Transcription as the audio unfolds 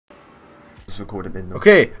recording in them.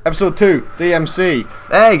 Okay, episode 2, DmC.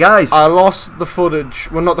 Hey guys! I lost the footage.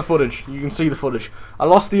 Well, not the footage. You can see the footage. I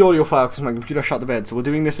lost the audio file because my computer shut the bed. So we're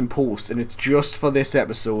doing this in post, and it's just for this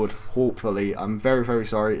episode. Hopefully, I'm very, very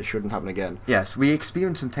sorry. It shouldn't happen again. Yes, we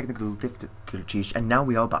experienced some technical difficulties, and now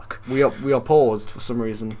we are back. We are paused for some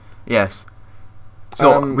reason. Yes.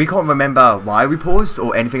 So we can't remember why we paused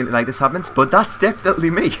or anything like this happens, but that's definitely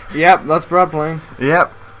me. Yep, that's Brad playing.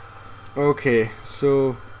 Yep. Okay,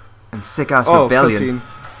 so. And sick ass rebellion. Cutscene.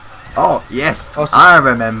 Oh yes, Oh, I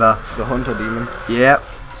remember. The Hunter Demon. Yep.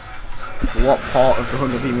 What part of the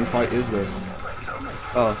Hunter Demon fight is this?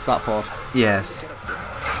 Oh, it's that part. Yes.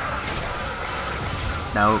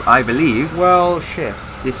 Now I believe. Well, shit.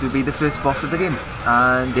 This will be the first boss of the game,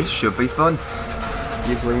 and this should be fun.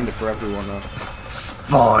 You've ruined it for everyone though.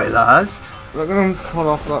 Spoilers. They're gonna pull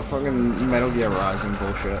off that fucking Metal Gear Rising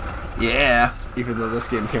bullshit. Yeah. Even though this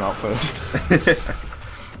game came out first.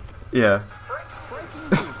 Yeah.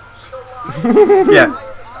 Yeah.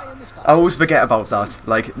 I always forget about that.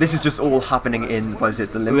 Like, this is just all happening in, what is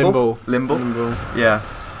it, the Limbo? Limbo. Yeah.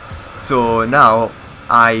 So now,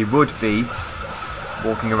 I would be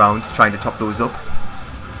walking around trying to top those up.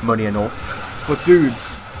 Money and all. But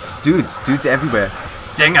dudes. Dudes everywhere.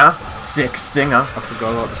 Stinger! Sick Stinger. I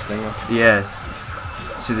forgot about the Stinger. Yes.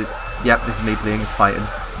 Yep, this is me playing, it's fighting.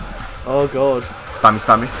 Oh god.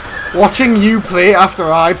 Spammy. Watching you play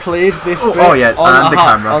after I played this bit oh yeah, and the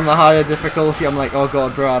camera. On the higher difficulty, I'm like, oh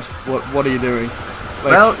god, Brad, what are you doing? Like,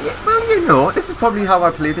 well, you know, this is probably how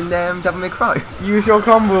I played in Devil May Cry. Use your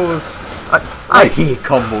combos. I hate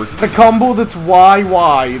combos. The combo that's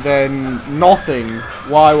Y, then nothing,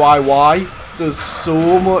 Y, does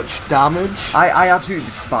so much damage. I absolutely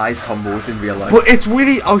despise combos in real life. But it's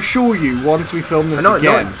really, I'll show you once we film this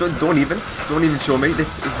again. No, don't even show me.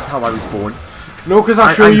 This is how I was born. No, because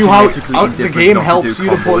I'll show you how the game helps you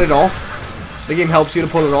to pull it off. The game helps you to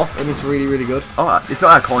pull it off, and it's really, really good. Oh, it's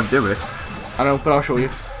not I can't do it. I know, but I'll show you.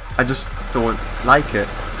 I just don't like it.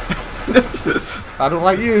 I don't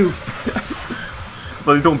like you.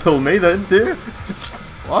 Well, you don't pull me then, do you?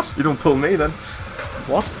 What? You don't pull me then.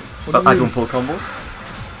 What? But I don't pull combos.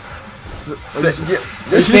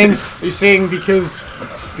 Are you saying because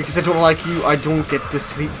I don't like you, I don't get to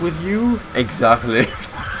sleep with you? Exactly.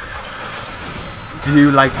 Do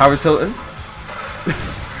you like Paris Hilton?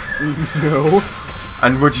 No.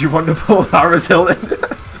 And would you want to pull Paris Hilton?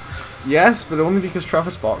 Yes, but only because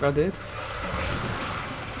Travis Barker did.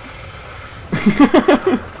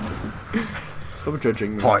 Stop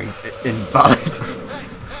judging me. Point invalid.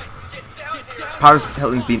 Paris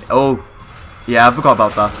Hilton's been. Oh, yeah, I forgot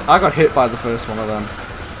about that. I got hit by the first one of them.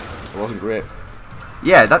 It wasn't great.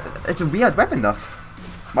 Yeah, it's a weird weapon. That.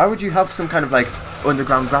 Why would you have some kind of like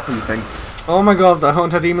underground grappling thing? Oh my god, the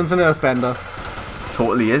Hunter Demon's an earthbender.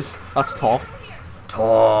 Totally is. That's Toph.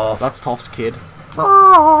 Toph. That's Toph's kid.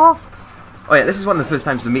 Toph. Oh yeah, this is one of the first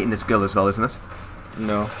times we're meeting this girl as well, isn't it?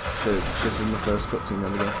 No, she's in the first cutscene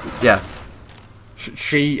of the game. Yeah.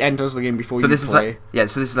 She enters the game before so you this play. Is like, yeah,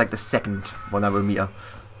 so this is like the second one that we'll meet her.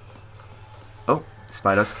 Oh,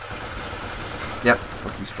 spiders. Yep.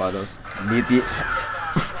 Fuck you, spiders. Need the.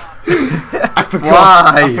 I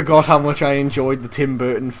forgot how much I enjoyed the Tim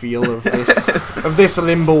Burton feel of this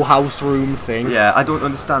Limbo house room thing. Yeah, I don't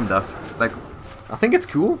understand that. Like, I think it's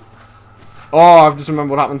cool. Oh, I've just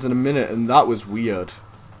remembered what happens in a minute, and that was weird.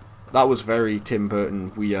 That was very Tim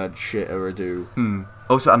Burton weird shit-a-do.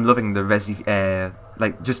 Also, I'm loving the resi,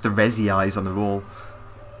 like just the resi eyes on the wall.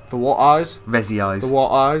 The what eyes? Resi eyes. The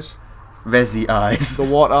what eyes? Resi eyes. The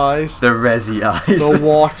what eyes? The resi eyes. The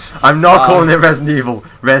what? I'm not calling it Resident Evil.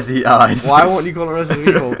 Resi eyes. Why won't you call it Resident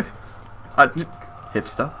Evil?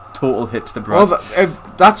 Hipster. Total hipster, bro. Well,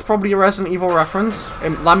 that's probably a Resident Evil reference.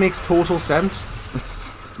 That makes total sense.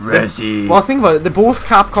 Resi. Well, think about it. They're both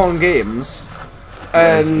Capcom games.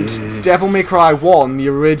 And Resi. Devil May Cry 1, the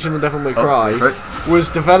original Devil May Cry, was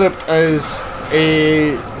developed as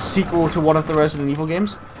a sequel to one of the Resident Evil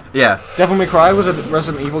games. Yeah. Devil May Cry was a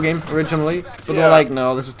Resident Evil game originally, but they were like,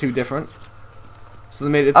 no, this is too different. So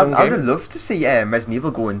they made its own game. I would love to see Resident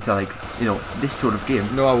Evil go into like, you know, this sort of game.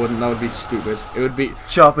 No, I wouldn't. That would be stupid. It would be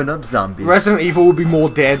chopping up zombies. Resident Evil would be more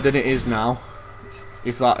dead than it is now,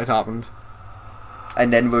 if that had happened.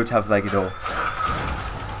 And then we'd have like, you know,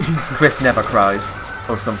 Chris never cries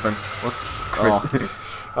or something. What? Chris.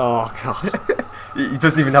 Oh god. He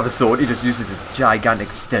doesn't even have a sword. He just uses his gigantic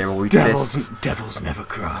steroid fists. Devils never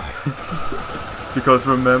cry. Because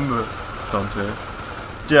remember, Dante,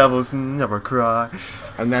 devils never cry.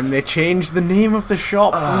 And then they changed the name of the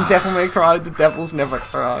shop from Devil May Cry to Devils Never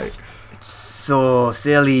Cry. It's so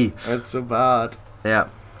silly. It's so bad. Yeah.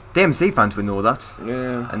 DmC fans would know that.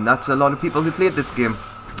 Yeah. And that's a lot of people who played this game.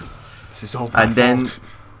 This is all my And then fault.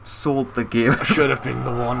 sold the game. I should have been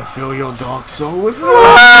the one to fill your dark soul with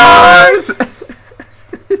What?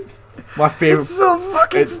 my favorite. It's so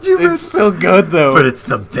fucking stupid. It's so good though. But it's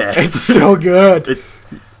the best. It's so good.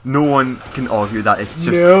 No one can argue that. It's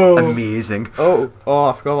just No. amazing. Oh,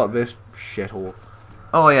 I forgot about this shithole.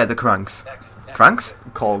 Oh yeah, the cranks. Cranks?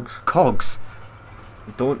 Cogs. Cogs.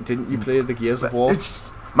 Didn't you play the Gears of War?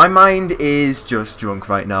 My mind is just drunk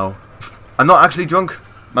right now. I'm not actually drunk.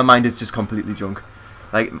 My mind is just completely drunk.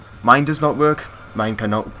 Like, mine does not work. Mine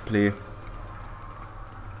cannot play.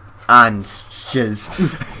 And shiz.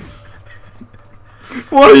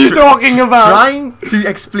 What are you talking about? Trying to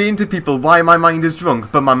explain to people why my mind is drunk,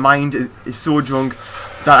 but my mind is so drunk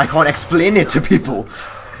that I can't explain it to people.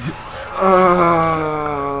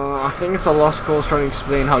 I think it's a lost cause trying to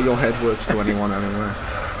explain how your head works to anyone anyway.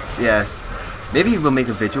 Yes. Maybe we'll make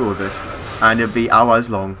a video of it, and it'll be hours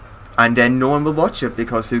long, and then no one will watch it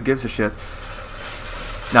because who gives a shit.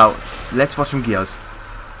 Now, let's watch some Gears.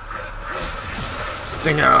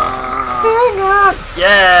 Stinger!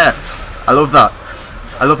 Yeah! I love that.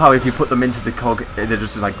 I love how if you put them into the cog, they're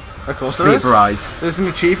just like Of course there is. vaporize. There's an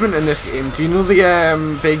achievement in this game. Do you know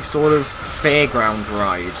the big sort of fairground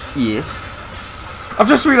ride? Yes. I've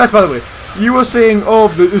just realised, by the way, you were saying,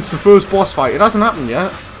 it's the first boss fight. It hasn't happened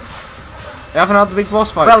yet. You haven't had the big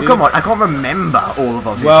boss fight. Well, come on, I can't remember all of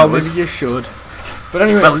our videos. Well, maybe you should. But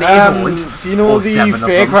anyway, Well, they don't. do you know Or the 7 of them.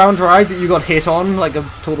 fairground ride that you got hit on like a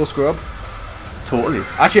total scrub? Totally.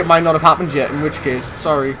 Actually, it might not have happened yet, in which case,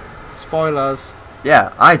 sorry. Spoilers.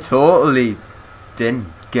 Yeah, I totally didn't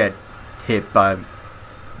get hit by him.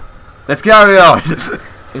 Let's carry on.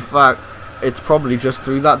 In fact, it's probably just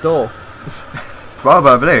through that door.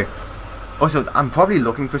 Probably. Also, I'm probably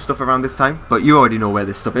looking for stuff around this time, but you already know where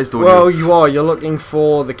this stuff is, don't Well, you? you are. You're looking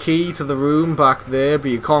for the key to the room back there, but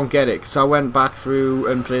you can't get it. So I went back through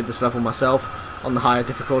and played this level myself on the higher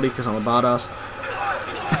difficulty because I'm a badass.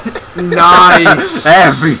 Nice.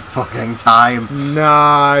 Every fucking time.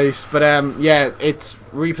 Nice. But yeah, it's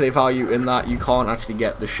replay value in that you can't actually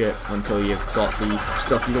get the shit until you've got the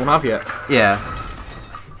stuff you don't have yet. Yeah.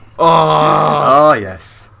 Oh. Oh,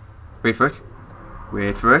 yes. Wait for it.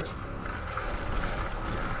 Wait for it.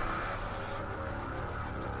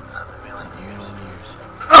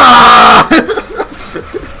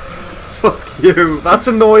 Fuck you. That's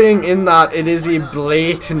annoying in that it is a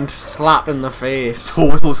blatant slap in the face.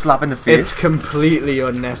 Total slap in the face. It's completely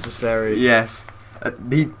unnecessary. Yes.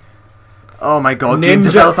 Oh my god, game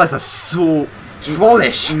developers are so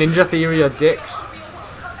trollish. Ninja Theory are dicks.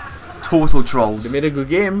 Total trolls. They made a good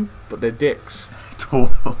game, but they're dicks.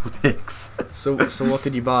 Total dicks. So what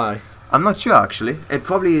did you buy? I'm not sure actually. It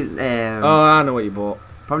probably Oh, I know what you bought.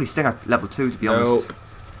 probably Sting at level 2 to be honest. Nope.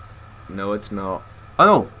 No, it's not.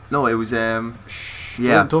 Oh no, it was yeah.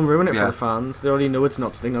 Don't ruin it Yeah. for the fans. They already know it's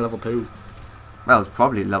not Sting at level 2. Well, it's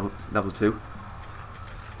probably level 2.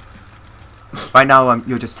 Right now,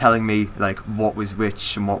 you're just telling me like what was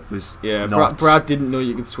which and what was Yeah, not. Brad didn't know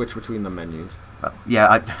you could switch between the menus.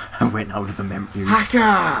 Yeah, I went out of the menus.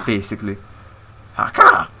 Haka! Basically.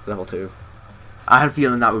 Haka! Level 2. I had a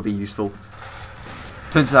feeling that would be useful.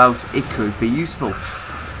 Turns out it could be useful.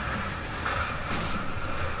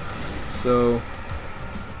 So,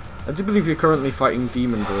 I do believe you're currently fighting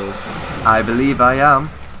demon girls. I believe I am.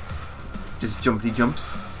 Just jumpy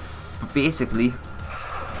jumps. But basically,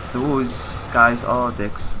 those guys are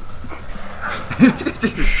dicks.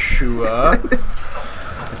 Sure.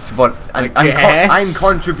 It's what I'm guess.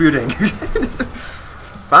 contributing.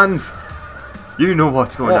 Fans, you know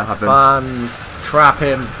what's going to happen. Fans, trap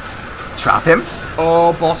him. Trap him.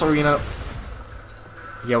 Oh, boss arena.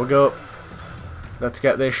 Here we go. Let's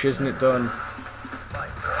get this shiznit done.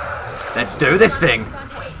 Let's do this thing.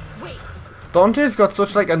 Dante's got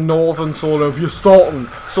such like a northern sort of you're starting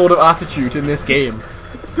sort of attitude in this game.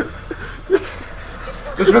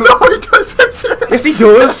 There's been No, he doesn't. yes, he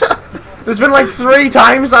does. There's been like 3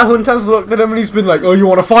 times that Hunter's looked at him and he's been like, "Oh, you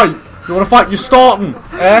want to fight? You want to fight? You're starting,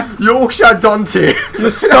 eh? Yorkshire Dante.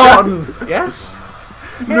 You're starting." Yes.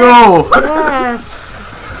 No. Yes.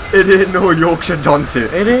 It ain't no Yorkshire Dante.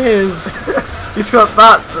 It is. He's got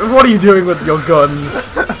that. What are you doing with your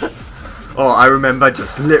guns? Oh, I remember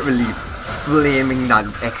just literally flaming that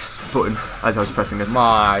X button as I was pressing it.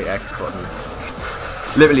 My X button.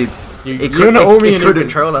 Literally, You're not only a new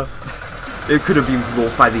controller. It could have been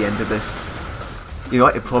broke by the end of this. You know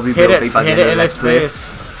what? It probably Hit will it. be by the Hit end it of in the its Let's Play.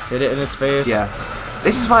 face. Hit it in its face. Yeah.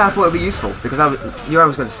 This is why I thought it'd be useful, because I knew I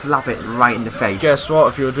was going to slap it right in the face. Guess what?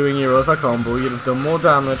 If you were doing your other combo, you'd have done more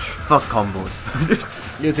damage. Fuck combos.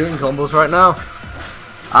 You're doing combos right now.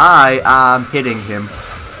 I am hitting him.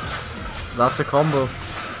 That's a combo.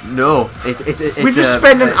 No, it's We just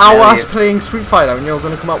spent an hour playing Street Fighter and you're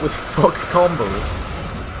going to come up with fuck combos.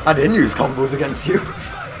 I didn't use combos against you.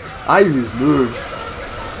 I use moves.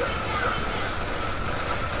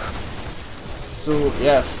 So,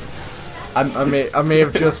 yes. I may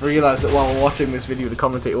have just realised that while watching this video to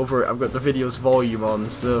commentate over it, I've got the video's volume on,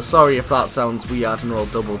 so sorry if that sounds weird and all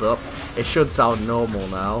doubled up. It should sound normal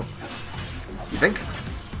now. You think?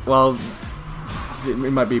 Well, it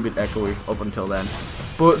might be a bit echoey up until then.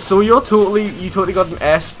 But, so you totally got an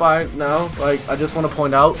S by now, like, I just want to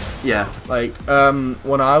point out. Yeah. Like,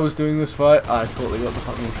 when I was doing this fight, I totally got the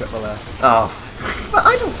fucking triple S. Oh. But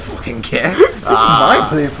I don't fucking care. This is my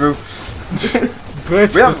playthrough.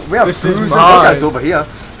 Bitch, we have booze and hookers over here.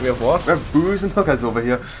 We have what? We have booze and hookers over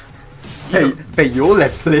here. Hey, your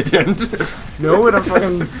Let's Play didn't. No, we don't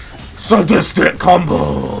fucking sadistic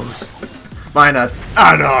combos. Mine are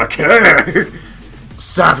anarchy.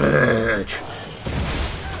 Savage.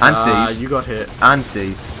 And C's. You got hit. And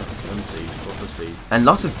C's. And C's. Lots of C's. And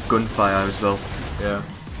lots of gunfire as well. Yeah.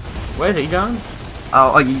 Where's he going?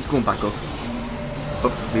 Oh, he's going back up.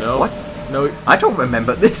 Up. No. What? No. I don't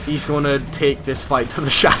remember this. He's gonna take this fight to the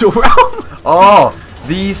Shadow Realm. Oh,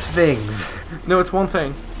 these things. No, it's one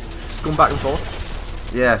thing. Just going back and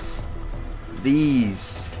forth. Yes.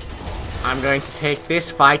 These. I'm going to take this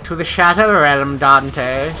fight to the Shadow Realm,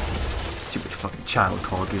 Dante. Stupid fucking child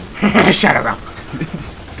talking. Shadow Realm.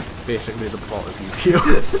 Basically the plot of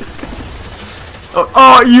Yu-Gi-Oh! Oh,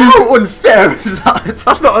 how unfair is that?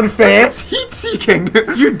 That's not unfair. It's heat-seeking.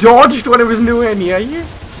 You dodged when it was nowhere near you.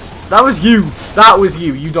 That was you. That was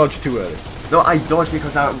you. You dodged too early. No, I dodged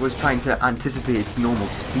because I was trying to anticipate its normal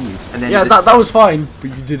speed, and then yeah, that was fine,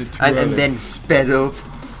 but you did it too early. And then sped up,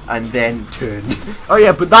 and then turned. Oh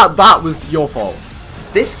yeah, but that was your fault.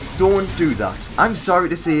 Discs don't do that. I'm sorry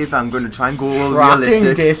to say if I'm going to try and go all Tracking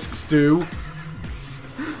realistic. discs do.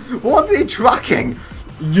 What are they tracking?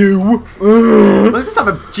 You. We'll just have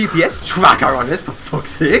a GPS tracker on this, for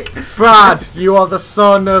fuck's sake. Brad, you are the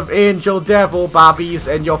son of Angel Devil Babbies,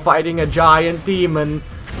 and you're fighting a giant demon.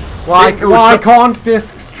 Why can't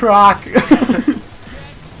discs track? This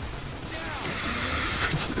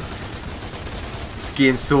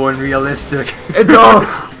game's so unrealistic. It does.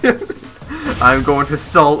 I'm going to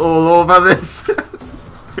salt all over this.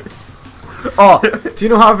 Oh, do you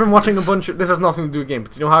know how I've been watching a bunch of... This has nothing to do with game,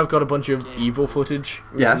 but do you know how I've got a bunch of Evo footage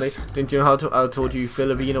recently? Yeah. Didn't you know how I told you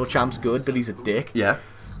Filipino champ's good, but he's a dick? Yeah.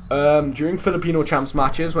 During Filipino champs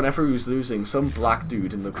matches, whenever he was losing, some black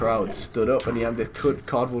dude in the crowd stood up and he had this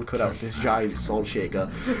cardboard cutout of this giant salt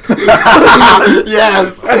shaker.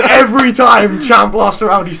 Yes! And every time Champ lost a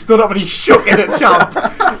round, he stood up and he shook it at Champ.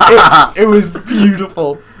 It was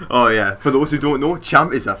beautiful. Oh yeah, for those who don't know,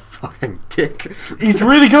 Champ is a fucking dick. He's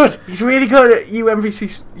really good. He's really good at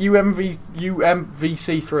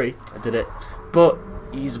UMVC3. I did it. But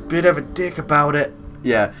he's a bit of a dick about it.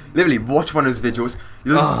 Yeah, literally, watch one of his videos.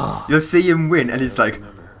 You'll see him win, and he's like,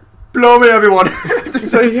 "Blow me, everyone!"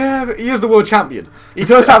 So yeah, but he is the world champion. He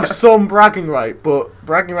does have some bragging right, but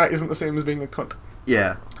bragging right isn't the same as being a cunt.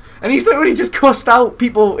 Yeah. And he's literally just cussed out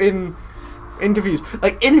people in interviews,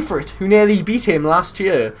 like Infrit, who nearly beat him last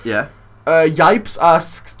year. Yeah. Yipes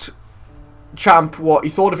asked Champ what he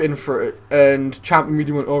thought of Infrit, and Champ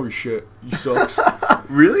immediately went, "Oh shit, he sucks."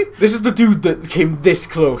 Really? This is the dude that came this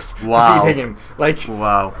close to beating him. Like,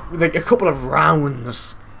 wow. Like a couple of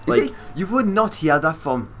rounds. You see, you would not hear that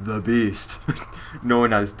from the Beast,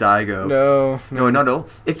 known as Daigo. No, not all.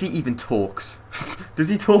 If he even talks. Does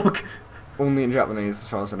he talk? Only in Japanese, as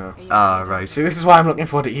far as I know. Ah, right. See, this is why I'm looking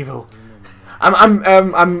forward to Evo.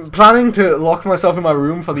 I'm planning to lock myself in my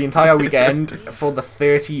room for the entire weekend for the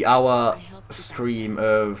 30-hour stream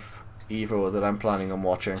of Evo that I'm planning on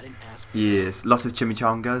watching. Yes, lots of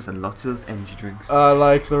chimichangas and lots of energy drinks. I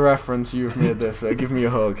like the reference you've made this. Give me a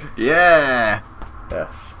hug. Yeah!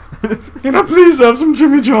 Yes. Can I please have some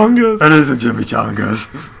chimichangas? And there's some chimichangas.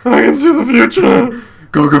 I can see the future.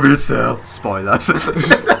 Go be sale. Spoilers.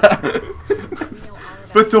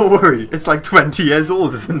 But don't worry, it's like 20 years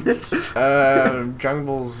old, isn't it? Dragon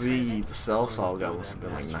Ball Z, the Cell Saga must have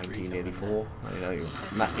been like 1984.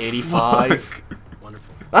 85.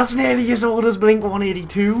 That's nearly as old as Blink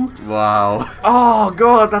 182. Wow. Oh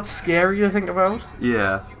god, that's scary to think about.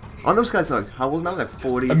 Yeah. Aren't those guys like, how old now? Like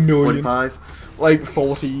 40, A million. 45? Like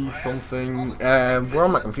 40 something. We're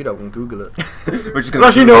on my computer, I can Google it. We're just gonna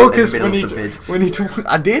Actually no, Google it because in the middle of the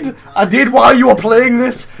vid. I did while you were playing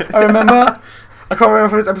this. I remember. I can't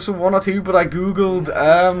remember if it's episode 1 or 2, but I googled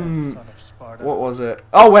what was it?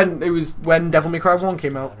 Oh, when Devil May Cry 1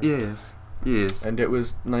 came out. Yes. Yes. And it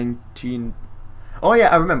was 19. Oh yeah,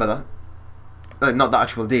 I remember that. Not the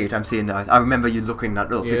actual date, I'm saying that. I remember you looking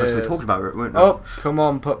that up because we Yes. talked about it, weren't we? Oh, come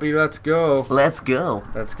on, puppy, let's go. Let's go.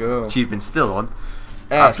 Let's go. Achievement's still on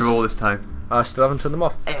S. after all this time. I still haven't turned them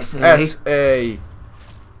off. S-A. S-A.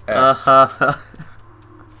 S.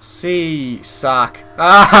 C. Sack.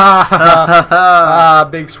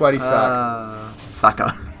 Big sweaty sack.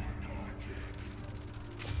 Saka.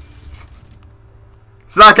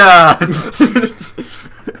 Saka!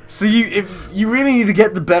 So you really need to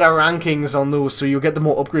get the better rankings on those, so you'll get the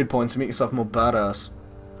more upgrade points to make yourself more badass.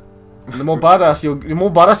 And the more badass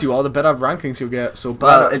you are, the better rankings you'll get. So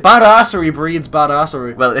badassery breeds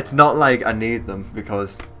badassery. Well, it's not like I need them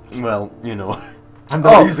because, well, you know, I'm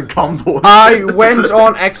not using combos. I went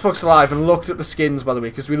on Xbox Live and looked at the skins, by the way,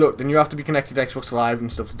 because we looked, and you have to be connected to Xbox Live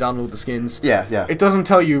and stuff to download the skins. Yeah, yeah. It doesn't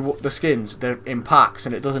tell you what the skins, they're in packs,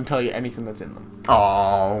 and it doesn't tell you anything that's in them.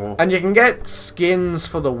 Oh. And you can get skins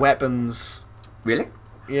for the weapons. Really?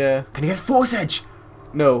 Yeah. Can you get Force Edge?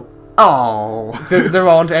 No. Oh. There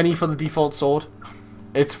aren't any for the default sword.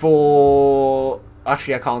 It's for...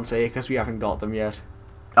 Actually, I can't say because we haven't got them yet.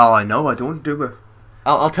 Oh, I know, I don't do it.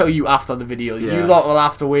 I'll tell you after the video. Yeah. You lot will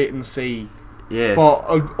have to wait and see. Yes. For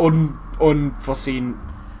unforeseen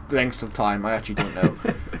lengths of time. I actually don't know.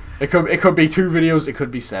 It could be 2 videos. It could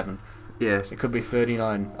be 7. Yes. It could be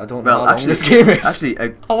 39. I don't know how Well, long this game is. Actually,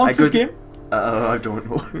 how long is this game? I don't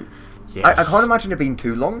know. Yes. I can't imagine it being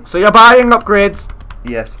too long. So you're buying upgrades.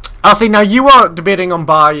 Yes. I'll see. Now you were debating on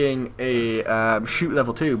buying a shoot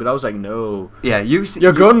level 2, but I was like, no. Yeah,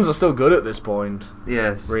 your Guns are still good at this point.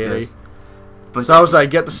 Yes. Really. Yes. But So I was like,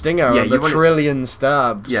 get the stinger. Yeah, Yeah, the you wanna- trillion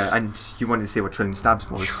stabs. yeah, and you wanted to see what Trillion Stabs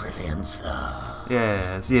was. Trillion stabs.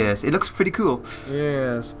 Yes, yes. It looks pretty cool.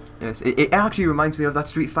 Yes. Yes. It actually reminds me of that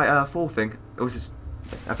Street Fighter 4 thing. It was just,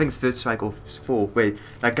 I think it's First Strike or 4. Wait,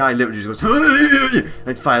 that guy literally just goes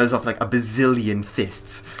and fires off like a bazillion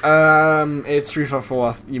fists. It's Street Fighter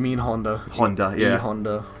 4. You mean Honda? Honda, yeah.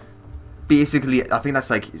 Honda. Basically, I think that's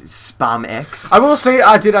like spam X. I will say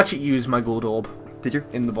I did actually use my gold orb Did you?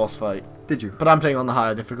 in the boss fight, Did you? but I'm playing on the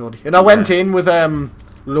higher difficulty, and I went in with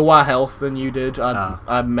lower health than you did.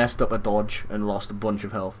 I messed up a dodge and lost a bunch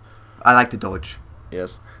of health. I like to dodge,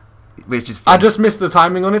 Yes. which is fun. I just missed the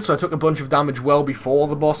timing on it, so I took a bunch of damage well before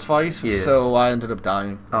the boss fight. Yes. So I ended up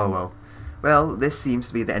dying. Oh well. Well, this seems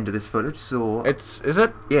to be the end of this footage, so... Is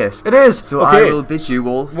it? Yes. It is! So okay. I will bid you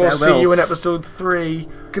all We'll farewell. see you in episode 3.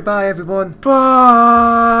 Goodbye, everyone. Bye!